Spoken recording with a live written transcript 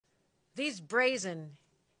These brazen,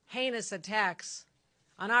 heinous attacks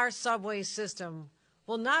on our subway system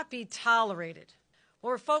will not be tolerated.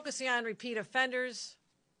 We're focusing on repeat offenders,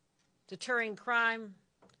 deterring crime,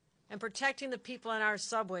 and protecting the people on our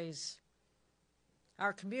subways,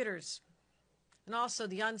 our commuters, and also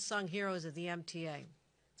the unsung heroes of the MTA.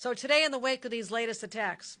 So today, in the wake of these latest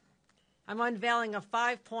attacks, I'm unveiling a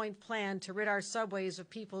 5-point plan to rid our subways of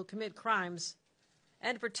people who commit crimes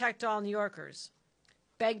and to protect all New Yorkers.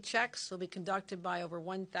 Bag checks will be conducted by over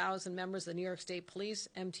 1,000 members of the New York State Police,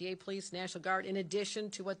 MTA Police, National Guard. In addition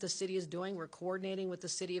to what the city is doing, we're coordinating with the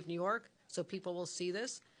city of New York so people will see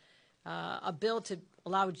this. A bill to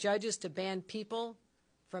allow judges to ban people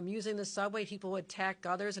from using the subway, people who attack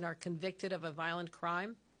others and are convicted of a violent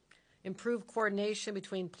crime. Improve coordination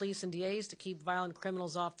between police and DAs to keep violent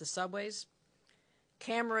criminals off the subways.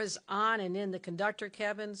 Cameras on and in the conductor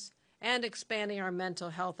cabins, and expanding our mental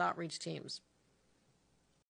health outreach teams.